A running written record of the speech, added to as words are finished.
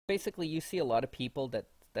basically you see a lot of people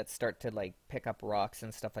that start to like pick up rocks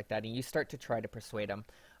and stuff like that, and you start to try to persuade them.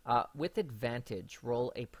 With advantage,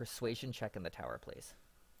 roll a persuasion check in the tower, please.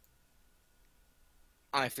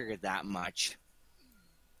 I figured that much.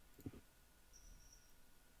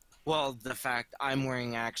 Well, the fact I'm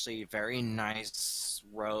wearing actually very nice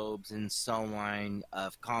robes and so on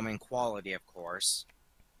of common quality, of course.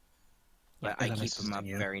 Yeah, But I and I'm keep them up assisting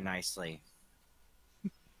you very nicely.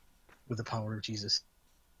 with the power of Jesus.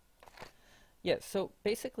 Yeah, so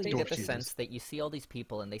basically you Dwarf get the Jesus. sense that you see all these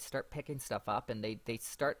people and they start picking stuff up and they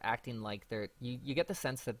start acting like you get the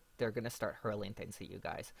sense that they're going to start hurling things at you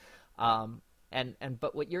guys.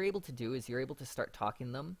 But what you're able to do is you're able to start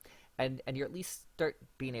talking them and you at least start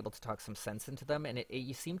being able to talk some sense into them, and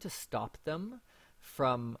you seem to stop them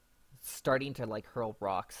from starting to like hurl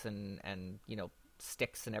rocks and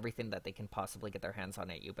sticks and everything that they can possibly get their hands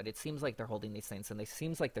on at you. But it seems like they're holding these things and they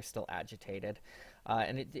seems like they're still agitated,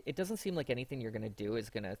 and it doesn't seem like anything you're going to do is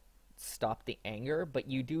going to stop the anger, but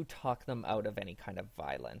you do talk them out of any kind of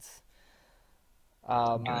violence.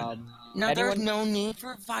 Now, there's no need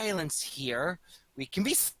for violence here. We can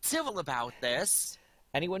be civil about this.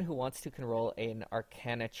 Anyone who wants to can roll an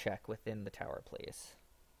Arcana check within the tower, please.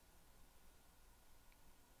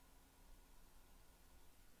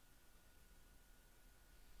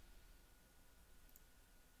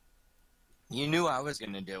 You knew I was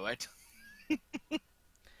going to do it.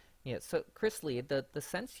 Yeah, so Chris Lee, the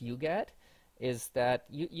sense you get is that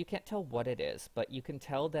you can't tell what it is, but you can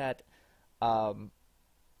tell that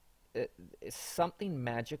something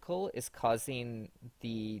magical is causing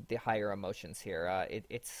the higher emotions here.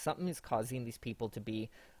 It's something is causing these people to be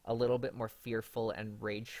a little bit more fearful and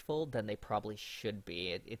rageful than they probably should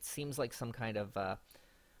be. It seems like some kind of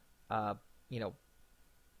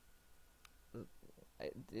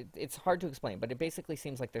it's hard to explain, but it basically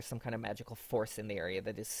seems like there's some kind of magical force in the area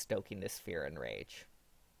that is stoking this fear and rage.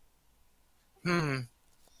 I'm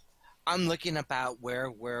looking about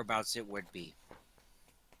whereabouts it would be.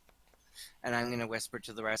 And I'm going to whisper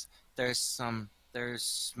to the rest, there's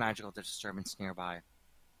magical disturbance nearby.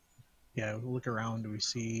 Yeah, we look around, do we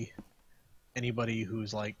see anybody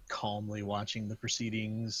who's like calmly watching the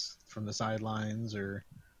proceedings from the sidelines or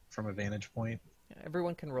from a vantage point? Yeah,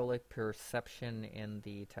 everyone can roll a perception in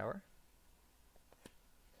the tower.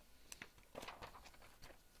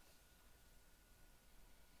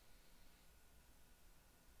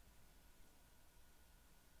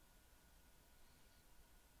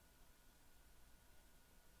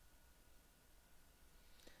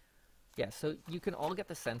 Yeah, so you can all get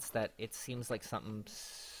the sense that it seems like something,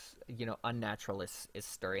 unnatural is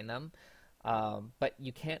stirring them, but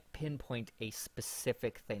you can't pinpoint a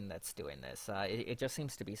specific thing that's doing this. It just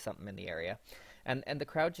seems to be something in the area, and the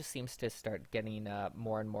crowd just seems to start getting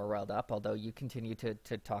more and more riled up. Although you continue to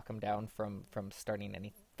talk them down from starting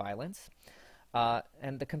any violence,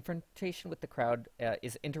 and the confrontation with the crowd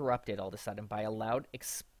is interrupted all of a sudden by a loud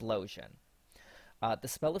explosion. The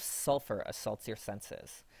smell of sulfur assaults your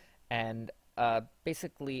senses. And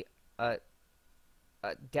basically,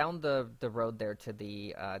 down the road there to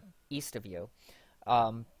the east of you,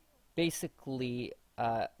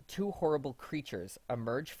 two horrible creatures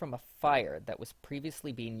emerge from a fire that was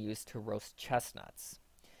previously being used to roast chestnuts.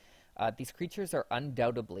 These creatures are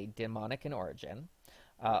undoubtedly demonic in origin.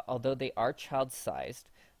 Although they are child-sized,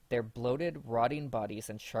 their bloated, rotting bodies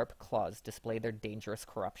and sharp claws display their dangerous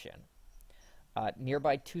corruption.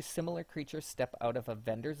 Nearby, two similar creatures step out of a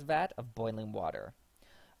vendor's vat of boiling water.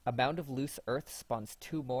 A mound of loose earth spawns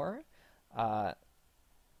two more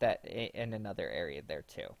that in another area there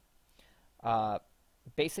too.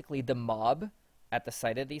 Basically, the mob at the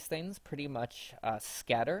sight of these things pretty much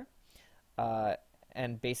scatter,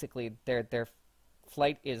 and basically their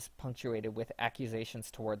flight is punctuated with accusations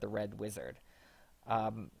toward the Red Wizard.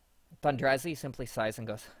 Thundrazi simply sighs and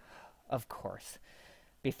goes, "Of course,"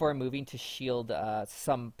 before moving to shield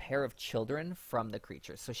some pair of children from the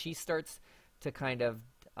creatures. So she starts to kind of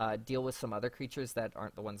deal with some other creatures that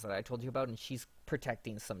aren't the ones that I told you about, and she's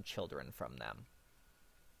protecting some children from them.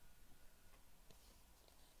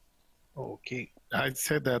 Okay. I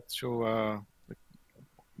said that to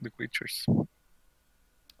the creatures.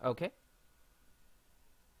 Okay.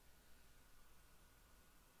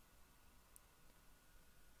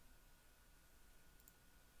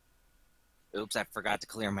 Oops, I forgot to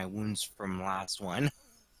clear my wounds from last one.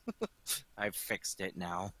 I've fixed it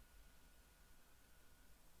now.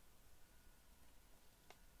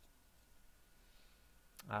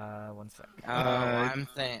 One sec.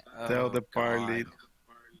 Tell the party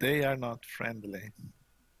they are not friendly.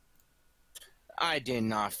 I did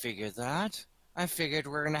not figure that. I figured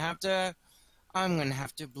we're gonna have to... I'm gonna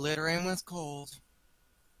have to obliterate him with cold.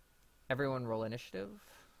 Everyone roll initiative.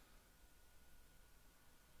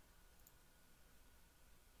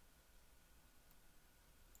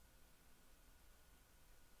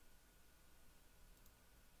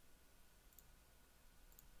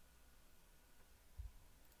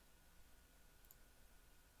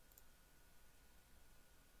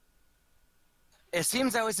 It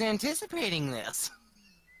seems I was anticipating this.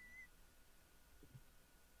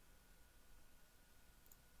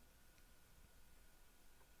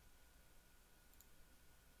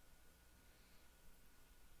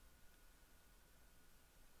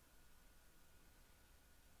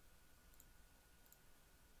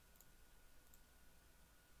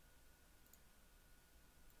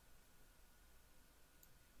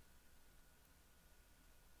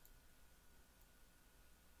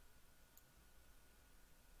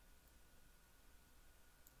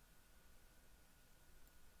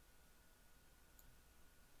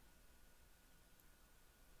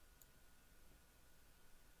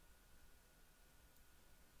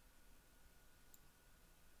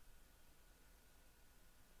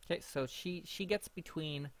 Okay, so she gets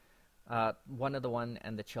between one of the one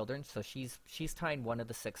and the children. So she's tying one of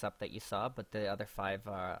the six up that you saw, but the other five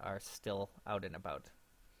are still out and about.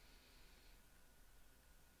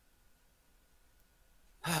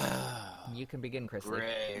 You can begin, Christy.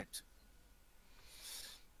 Great.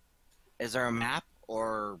 Is there a map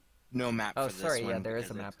or no map Oh, for this sorry. one? Yeah, there is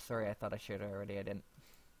a Because map. Sorry, I thought I shared it already. I didn't.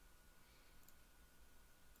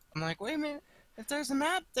 I'm like, wait a minute. If there's a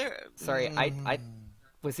map there. Sorry, I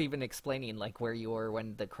was even explaining like where you were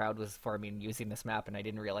when the crowd was forming using this map, and I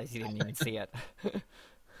didn't realize you didn't even see it.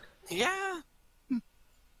 Yeah.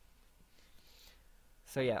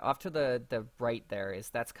 So yeah, off to the right there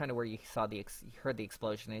is that's kind of where you saw you heard the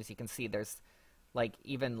explosion. As you can see, there's like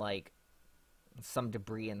even like some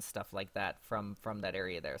debris and stuff like that from that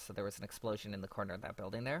area there. So there was an explosion in the corner of that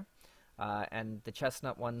building there, and the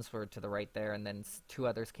chestnut ones were to the right there, and then two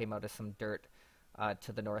others came out of some dirt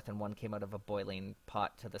to the north, and one came out of a boiling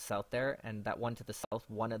pot to the south there. And that one to the south,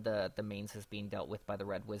 one of the mains is being dealt with by the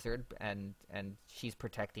Red Wizard, and she's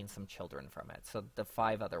protecting some children from it. So the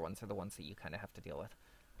five other ones are the ones that you kind of have to deal with.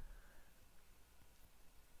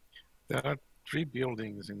 There are 3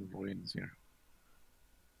 buildings in ruins here.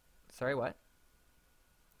 Sorry, what?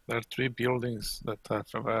 There are 3 buildings that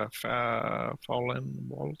have fallen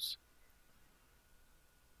walls.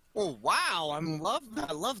 Oh wow! I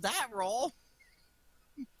love that roll.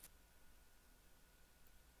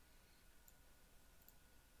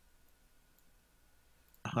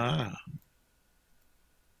 Ah,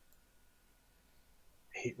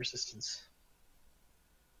 I hate resistance.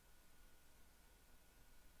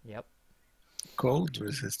 Yep. cold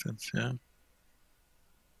resistance, yeah.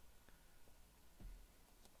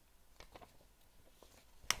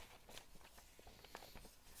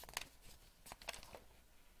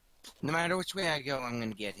 No matter which way I go, I'm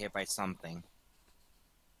gonna get hit by something.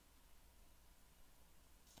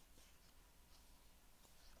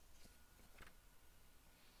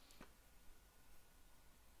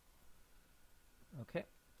 Okay.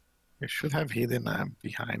 We should have hidden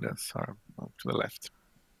behind us or to the left.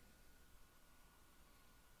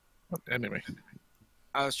 But anyway,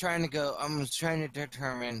 I was trying to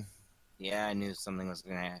determine. Yeah, I knew something was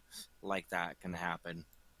gonna like that gonna happen.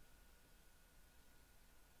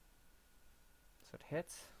 So it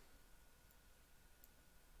hits.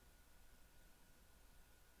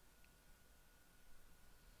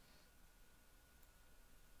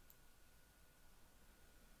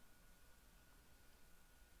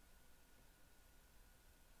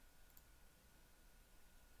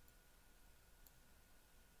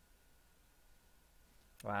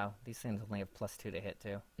 Wow, these things only have +2 to hit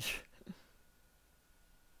too.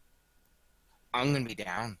 I'm gonna be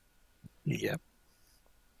down. yep.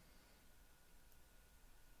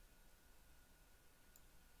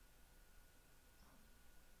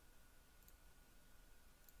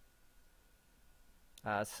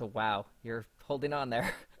 So wow, you're holding on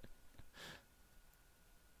there.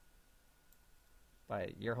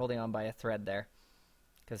 You're holding on by a thread there.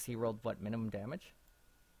 Because he rolled, what, minimum damage?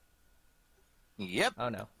 Yep. Oh,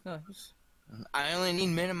 no. No. I only need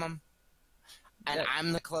minimum. And Yeah.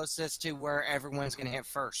 I'm the closest to where everyone's gonna hit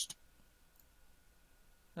first.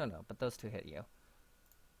 No, but those two hit you.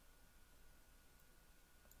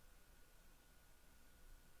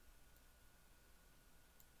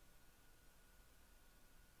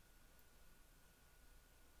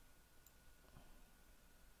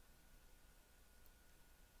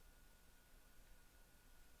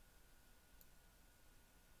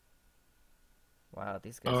 Wow,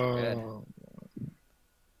 these guys are good. Oh,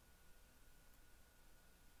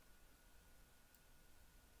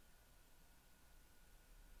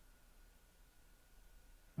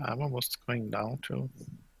 I'm almost going down too.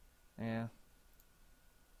 Yeah.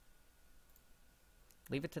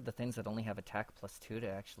 Leave it to the things that only have attack +2 to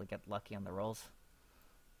actually get lucky on the rolls.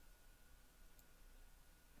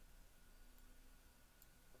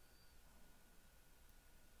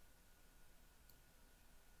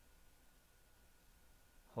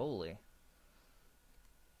 Holy.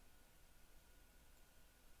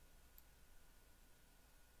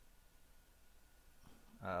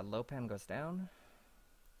 Lopan goes down.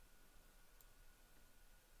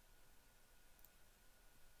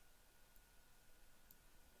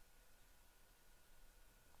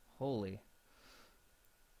 Holy.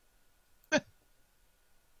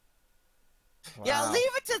 Yeah, Wow. leave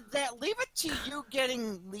it to that. Leave it to you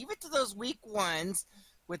getting. Leave it to those weak ones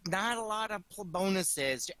with not a lot of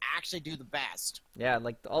bonuses to actually do the best. Yeah,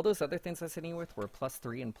 like all those other things I was hitting with were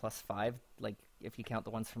 +3 and +5, like if you count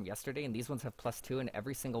the ones from yesterday, and these ones have +2, and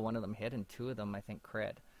every single one of them hit, and 2 of them I think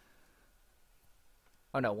crit.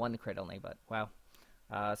 Oh no, 1 crit only, but wow.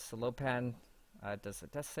 So Lopan does a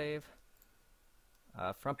death save.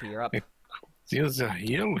 Frumpy, you're up. Use a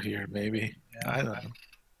heal here, maybe. Yeah. I don't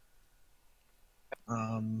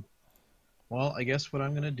know. Well, I guess what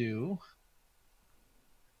I'm gonna do.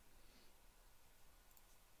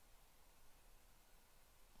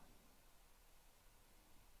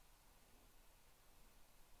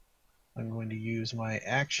 I'm going to use my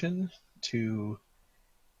action to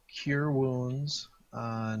cure wounds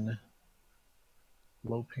on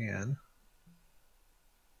Lopan.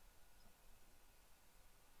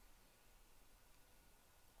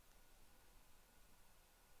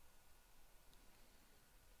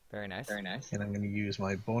 Very nice. Very nice. And I'm going to use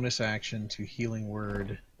my bonus action to healing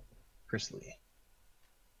word Chrisley.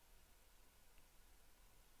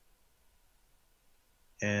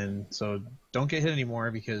 And so don't get hit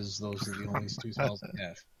anymore because those are the only 2 spells I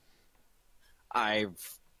have.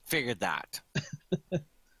 I've figured that.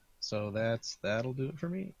 So that'll do it for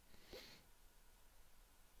me.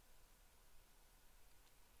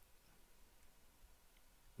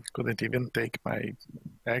 Couldn't even take my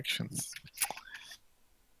actions.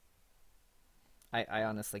 I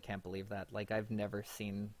honestly can't believe that. Like, I've never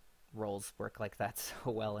seen rolls work like that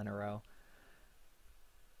so well in a row.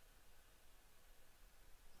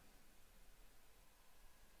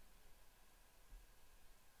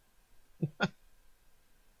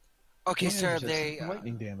 Okay, Yeah, sir. just They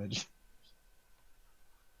lightning damage.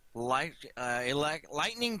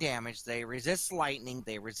 lightning damage. They resist lightning.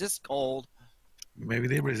 They resist cold. Maybe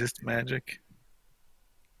they resist magic.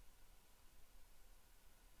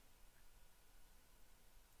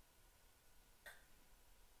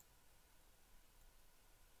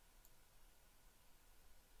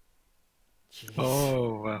 Jeez.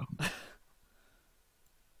 Oh, wow.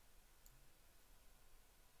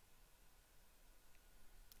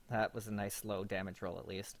 That was a nice low damage roll at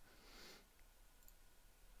least.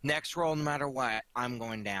 Next roll, no matter what, I'm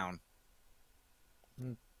going down.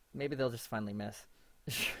 Maybe they'll just finally miss.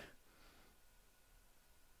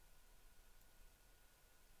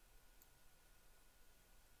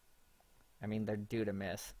 I mean, they're due to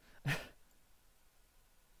miss.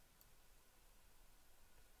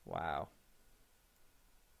 Wow.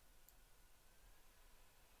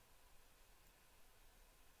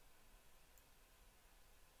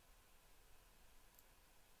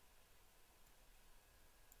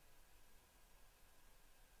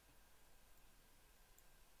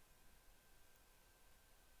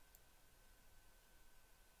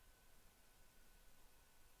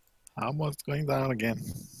 Almost going down again.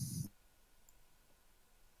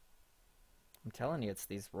 I'm telling you, it's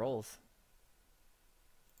these rolls.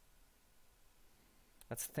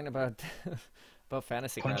 That's the thing about about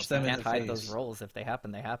fantasy Punch crowds. them You in can't the hide face. those rolls. If they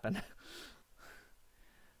happen, they happen.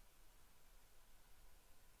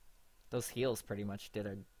 Those heals pretty much did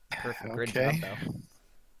a perfect grid Okay. job,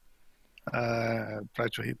 though. Try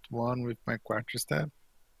to hit 1 with my quarterstaff.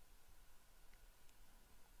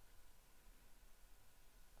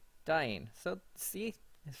 Dying. So, see?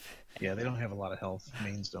 Yeah, they don't have a lot of health.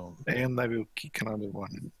 Mains don't. And I will kick another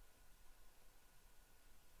 1.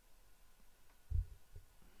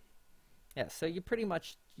 Yeah, so you pretty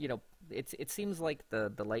much, you know, it seems like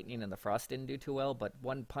the lightning and the frost didn't do too well, but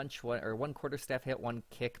one punch, one quarterstaff hit, one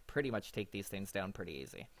kick, pretty much take these things down pretty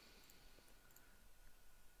easy.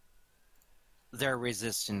 They're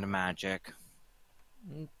resistant to magic.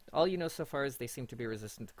 All you know so far is they seem to be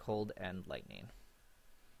resistant to cold and lightning.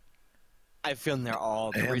 I feel they're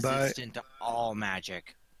all And resistant to all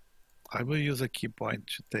magic. I will use a key point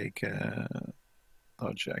to take a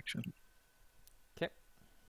dodge action.